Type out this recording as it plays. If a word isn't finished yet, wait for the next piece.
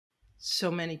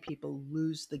so many people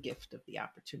lose the gift of the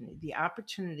opportunity. The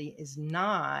opportunity is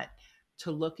not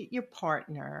to look at your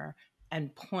partner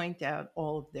and point out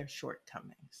all of their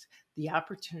shortcomings. The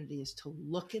opportunity is to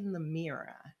look in the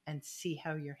mirror and see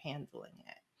how you're handling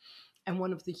it. And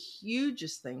one of the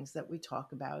hugest things that we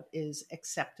talk about is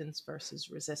acceptance versus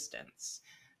resistance.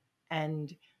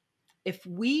 And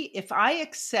if I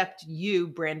accept you,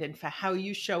 Brandon, for how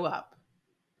you show up,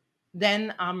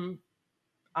 then I'm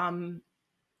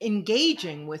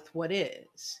engaging with what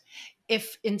is.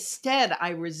 If instead I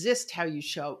resist how you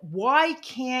show, why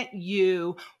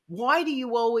do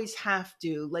you always have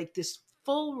to, like this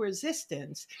full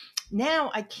resistance?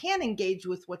 Now I can't engage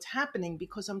with what's happening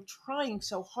because I'm trying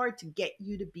so hard to get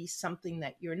you to be something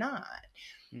that you're not.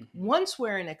 Mm-hmm. Once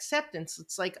we're in acceptance,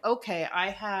 it's like, okay, I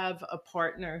have a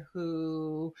partner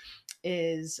who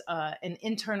is an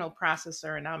internal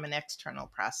processor and I'm an external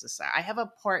processor. I have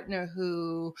a partner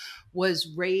who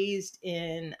was raised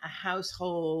in a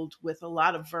household with a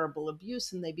lot of verbal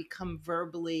abuse and they become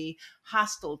verbally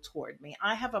hostile toward me.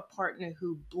 I have a partner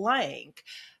who blank.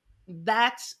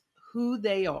 That's who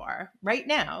they are right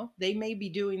now. They may be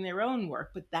doing their own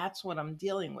work, but that's what I'm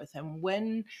dealing with. And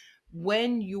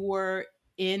when you're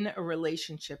in a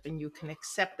relationship and you can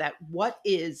accept that what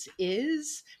is,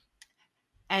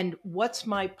 and what's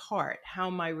my part? How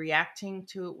am I reacting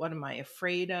to it? What am I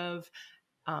afraid of?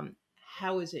 Um,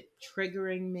 how is it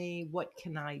triggering me? What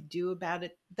can I do about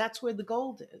it? That's where the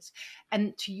gold is.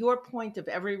 And to your point of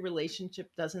every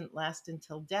relationship doesn't last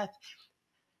until death,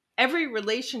 every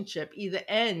relationship either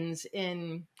ends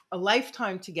in a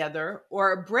lifetime together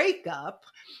or a breakup.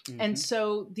 And Mm-hmm.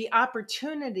 so the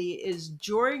opportunity is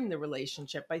during the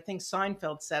relationship. I think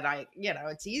Seinfeld said,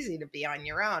 it's easy to be on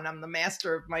your own. I'm the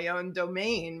master of my own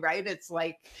domain, right? It's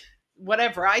like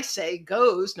whatever I say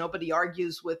goes. Nobody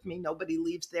argues with me. Nobody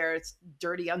leaves there. It's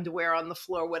dirty underwear on the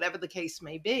floor, whatever the case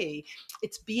may be.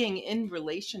 It's being in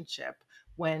relationship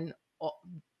when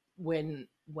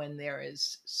when there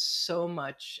is so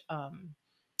much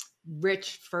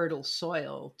rich, fertile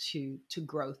soil to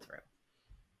grow through.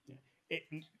 It,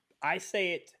 I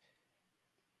say it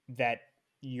that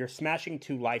you're smashing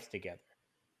two lives together.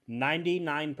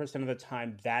 99% of the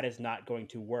time, that is not going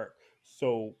to work.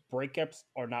 So breakups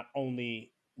are not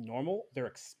only normal, they're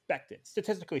expected,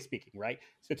 statistically speaking, right?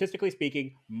 Statistically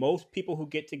speaking, most people who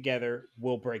get together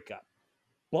will break up.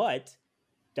 But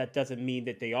that doesn't mean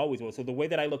that they always will. So the way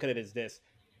that I look at it is this: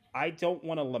 I don't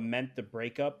want to lament the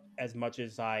breakup as much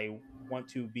as I want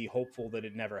to be hopeful that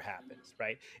it never happens,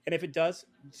 right? And if it does,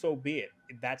 so be it.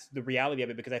 That's the reality of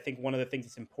it, because I think one of the things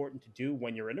that's important to do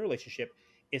when you're in a relationship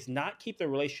is not keep the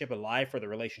relationship alive for the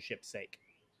relationship's sake.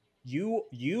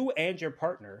 You and your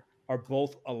partner are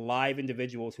both alive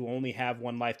individuals who only have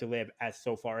one life to live, as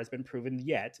so far has been proven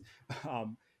yet.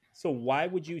 Um, so why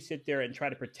would you sit there and try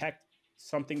to protect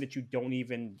something that you don't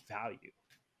even value?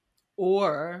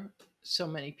 Or so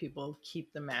many people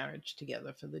keep the marriage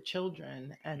together for the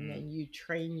children, and Mm, then you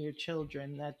train your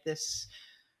children that this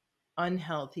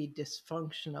unhealthy,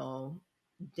 dysfunctional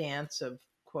dance of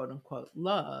quote unquote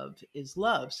love is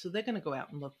love. So they're going to go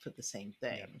out and look for the same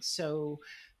yep. thing. So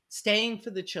staying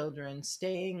for the children,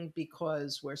 staying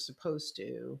because we're supposed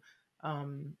to,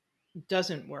 um,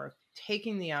 doesn't work.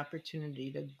 Taking the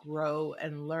opportunity to grow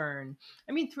and learn.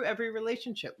 I mean, through every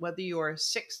relationship, whether you're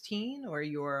 16 or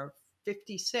you're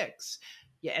 56,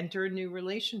 you enter a new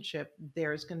relationship,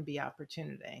 there's going to be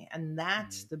opportunity. And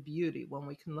that's Mm, the beauty when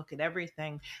we can look at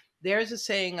everything. There's a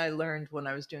saying I learned when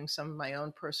I was doing some of my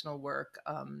own personal work.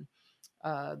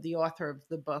 The author of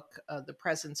the book, The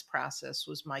Presence Process,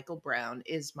 is Michael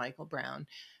Brown.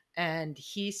 And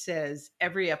he says,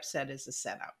 every upset is a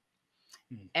setup.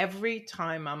 mm, Every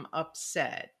time I'm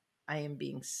upset, I am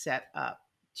being set up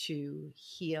to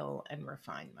heal and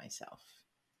refine myself.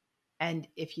 And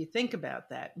if you think about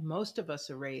that, most of us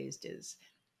are raised is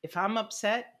if I'm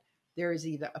upset, there is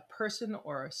either a person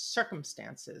or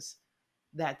circumstances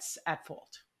that's at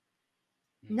fault.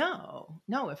 mm. No,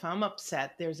 no, if I'm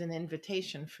upset, there's an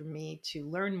invitation for me to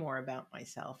learn more about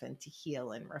myself and to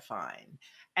heal and refine.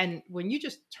 And when you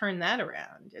just turn that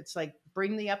around, it's like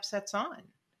bring the upsets on,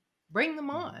 bring them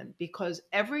Mhm. on, because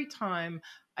every time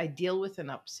I deal with an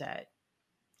upset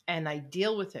and I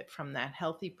deal with it from that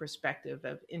healthy perspective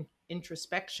of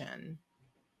introspection,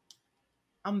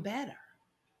 I'm better.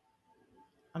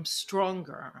 I'm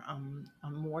stronger. I'm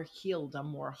more healed. I'm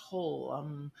more whole.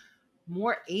 I'm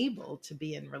more able to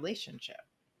be in relationship.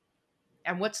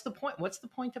 And what's the point? What's the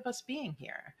point of us being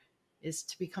here? Is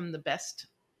to become the best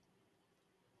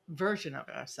version of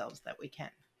ourselves that we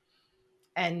can.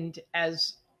 And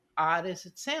as odd as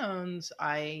it sounds,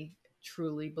 I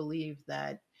truly believe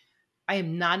that I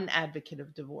am not an advocate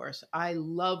of divorce. I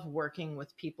love working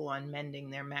with people on mending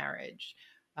their marriage.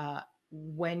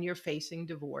 When you're facing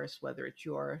divorce, whether it's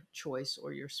your choice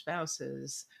or your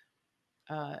spouse's,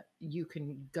 you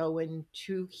can go in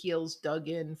two heels dug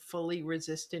in, fully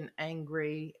resistant,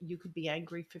 angry. You could be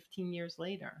angry 15 years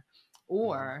later, Mhm.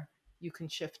 or you can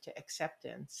shift to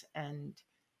acceptance and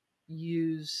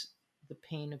use the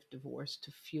pain of divorce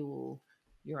to fuel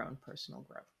your own personal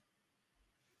growth.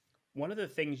 One of the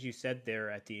things you said there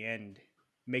at the end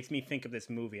makes me think of this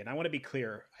movie, and I want to be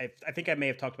clear. I think I may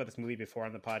have talked about this movie before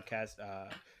on the podcast,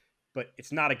 but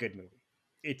it's not a good movie.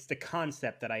 It's the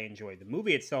concept that I enjoy. The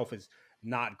movie itself is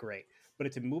not great, but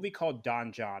it's a movie called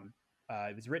Don John.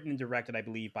 It was written and directed, I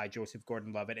believe, by Joseph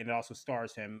Gordon-Levitt, and it also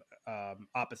stars him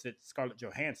opposite Scarlett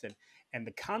Johansson. And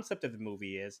the concept of the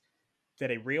movie is that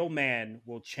a real man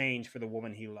will change for the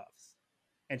woman he loves.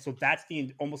 And so that's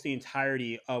the almost the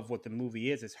entirety of what the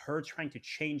movie is her trying to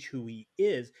change who he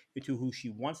is into who she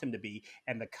wants him to be.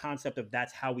 And the concept of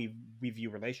that's how we view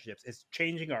relationships is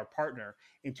changing our partner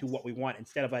into what we want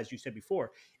instead of, as you said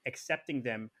before, accepting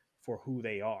them for who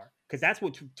they are. Because that's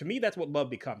what, to me, that's what love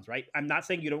becomes, right? I'm not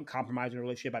saying you don't compromise in a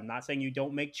relationship. I'm not saying you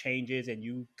don't make changes and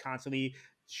you constantly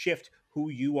shift who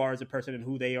you are as a person and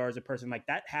who they are as a person. Like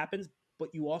that happens, but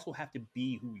you also have to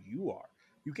be who you are.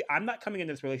 I'm not coming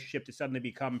into this relationship to suddenly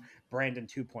become Brandon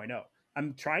 2.0.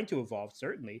 I'm trying to evolve,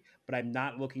 certainly, but I'm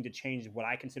not looking to change what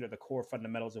I consider the core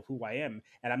fundamentals of who I am.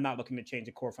 And I'm not looking to change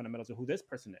the core fundamentals of who this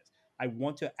person is. I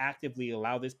want to actively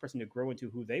allow this person to grow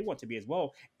into who they want to be as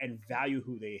well and value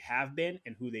who they have been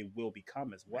and who they will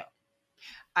become as Right.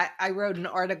 well. I wrote an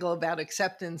article about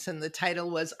acceptance, and the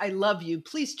title was "I Love You,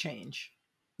 Please Change."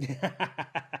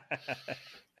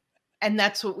 And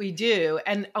that's what we do.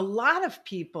 And a lot of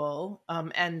people,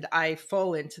 and I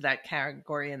fall into that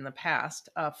category in the past,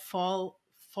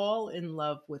 fall in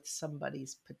love with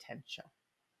somebody's potential.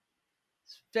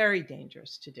 It's very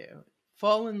dangerous to do.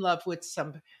 Fall in love with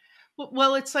some.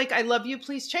 Well, it's like, I love you,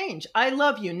 please change. I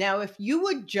love you. Now, if you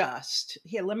would just,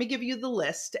 here, let me give you the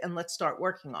list and let's start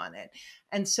working on it.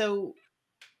 And so,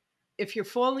 if you're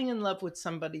falling in love with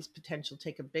somebody's potential,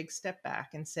 take a big step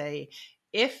back and say,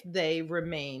 if they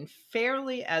remain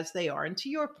fairly as they are, and to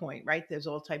your point, right, there's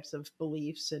all types of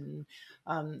beliefs and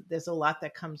there's a lot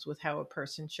that comes with how a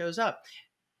person shows up.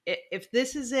 If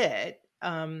this is it,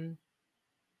 does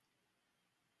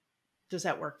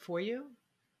that work for you?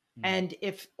 Mhm. And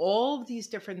if all of these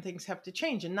different things have to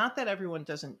change, and not that everyone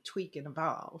doesn't tweak and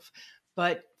evolve,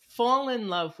 but fall in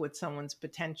love with someone's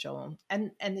potential,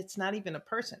 and it's not even a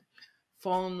person,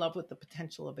 fall in love with the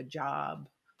potential of a job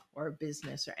or a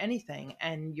business or anything,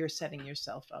 and you're setting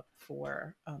yourself up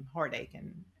for heartache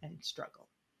and struggle.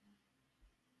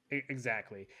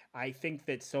 Exactly. I think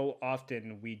that so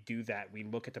often we do that. We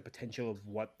look at the potential of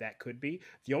what that could be.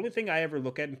 The only thing I ever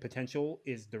look at in potential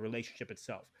is the relationship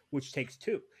itself, which takes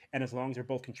two. And as long as they're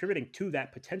both contributing to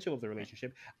that potential of the Right.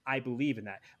 relationship, I believe in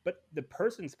that. But the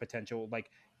person's potential, like,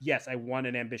 yes, I want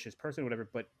an ambitious person, whatever,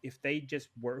 but if they just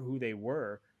were who they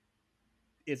were,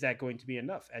 is that going to be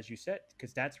enough, as you said?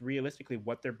 Because that's realistically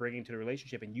what they're bringing to the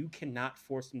relationship. And you cannot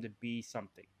force them to be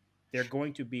something, they're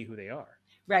going to be who they are.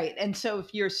 Right. And so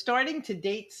if you're starting to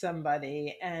date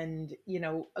somebody, and,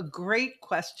 a great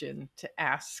question to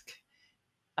ask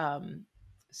um,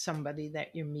 somebody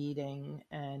that you're meeting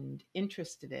and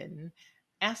interested in,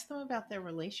 ask them about their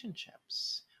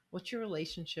relationships. What's your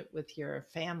relationship with your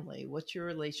family? What's your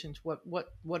relationship?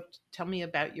 What, tell me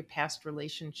about your past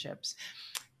relationships.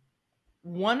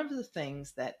 One of the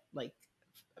things that like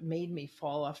made me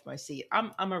fall off my seat.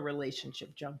 I'm a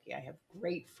relationship junkie. I have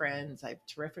great friends. I have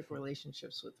terrific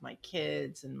relationships with my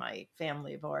kids and my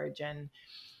family of origin.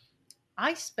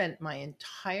 I spent my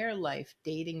entire life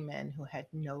dating men who had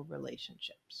no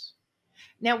relationships.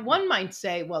 Now, Hmm. one might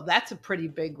say, well, that's a pretty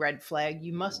big red flag.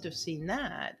 You must have seen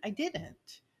that. I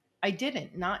didn't. I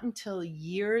didn't. Not until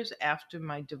years after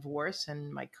my divorce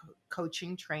and my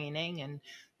coaching training and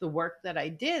the work that I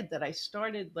did, that I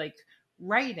started like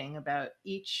writing about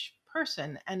each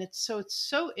person. And it's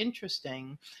so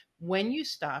interesting when you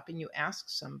stop and you ask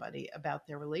somebody about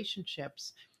their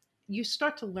relationships, you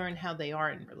start to learn how they are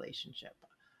in relationship.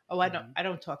 Oh, I don't Hmm. I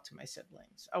don't talk to my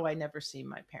siblings. Oh, I never see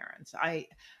my parents.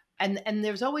 And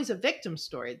there's always a victim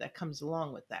story that comes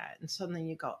along with that. And suddenly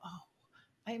you go, "Oh,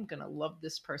 I am going to love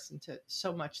this person to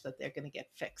so much that they're going to get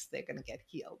fixed. They're going to get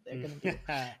healed. They're going to be."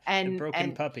 The And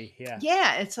broken puppy. Yeah.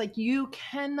 yeah, it's like you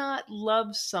cannot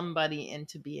love somebody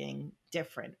into being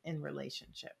different in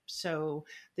relationship. So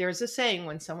there's a saying,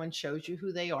 when someone shows you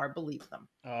who they are, believe them.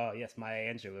 Oh yes,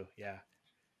 Maya Angelou. Yeah,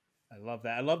 I love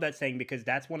that. I love that saying because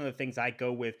that's one of the things I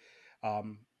go with.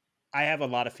 Um, I have a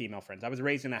lot of female friends. I was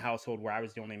raised in a household where I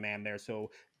was the only man there,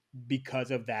 so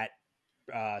because of that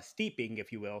steeping,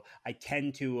 if you will, I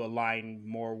tend to align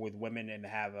more with women and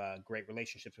have great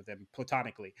relationships with them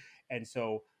platonically. And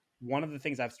so, one of the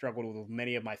things I've struggled with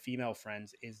many of my female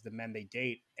friends is the men they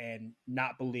date and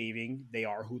not believing they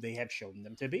are who they have shown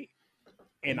them to be.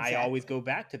 And I always Exactly. go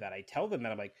back to that. I tell them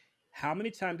that I'm like, how many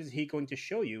times is he going to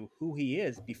show you who he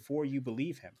is before you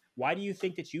believe him? Why do you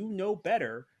think that you know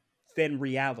better than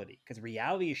reality? Because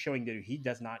reality is showing that he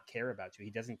does not care about you.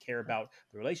 He doesn't care about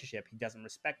the relationship. He doesn't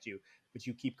respect you, but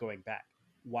you keep going back.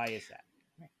 Why is that?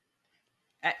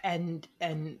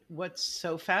 And what's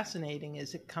so fascinating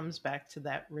is it comes back to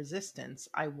that resistance.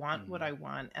 I want what Mm. I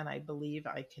want, and I believe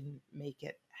I can make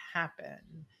it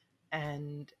happen.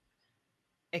 And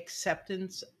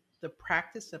acceptance, the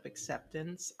practice of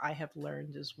acceptance, I have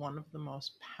learned is one of the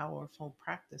most powerful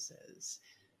practices,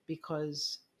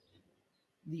 because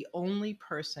the only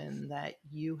person that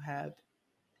you have,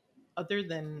 other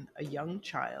than a young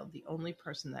child, the only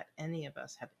person that any of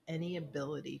us have any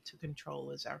ability to control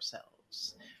is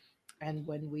ourselves. And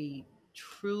when we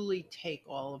truly take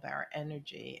all of our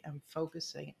energy and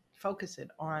focus it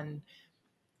on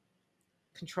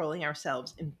controlling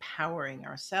ourselves, empowering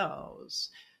ourselves,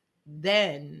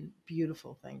 then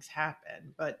beautiful things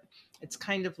happen. But it's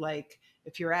kind of like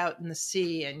if you're out in the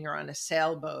sea and you're on a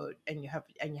sailboat and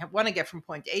want to get from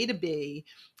point A to B,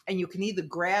 and you can either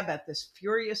grab at this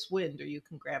furious wind or you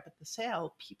can grab at the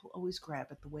sail. People always grab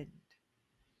at the wind,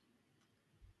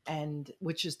 and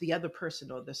which is the other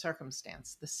person or the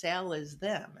circumstance. The sail is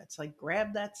them. It's like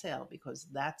grab that sail, because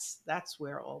that's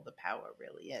where all the power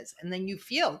really is. And then you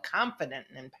feel confident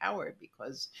and empowered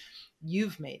because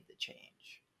you've made the change.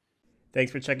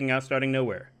 Thanks for checking out Starting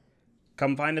Nowhere.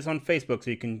 Come find us on Facebook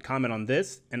so you can comment on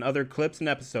this and other clips and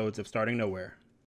episodes of Starting Nowhere.